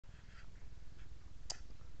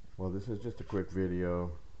Well, this is just a quick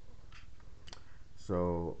video.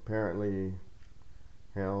 So apparently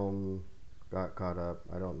Helm got caught up.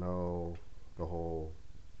 I don't know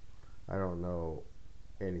I don't know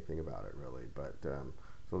anything about it really, but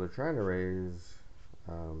so they're trying to raise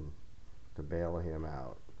um, to bail him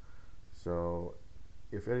out. So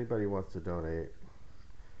if anybody wants to donate,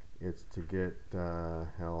 it's to get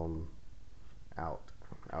Helm out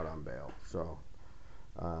on bail. So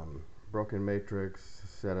Broken Matrix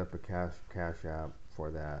set up a cash app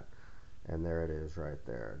for that, and there it is right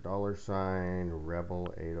there,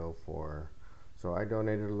 $Rebel 804. So I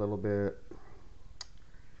donated a little bit.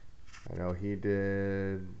 I know he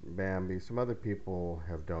did, Bambi, some other people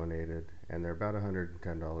have donated, and they're about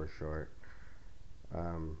 $110 short.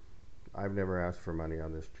 um, I've never asked for money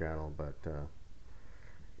on this channel, but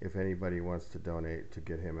if anybody wants to donate to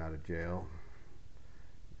get him out of jail,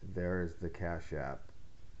 there is the cash app,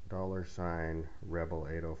 $Rebel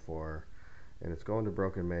 804, and it's going to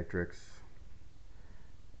Broken Matrix,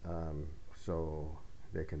 so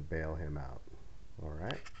they can bail him out. All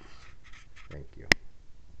right, thank you.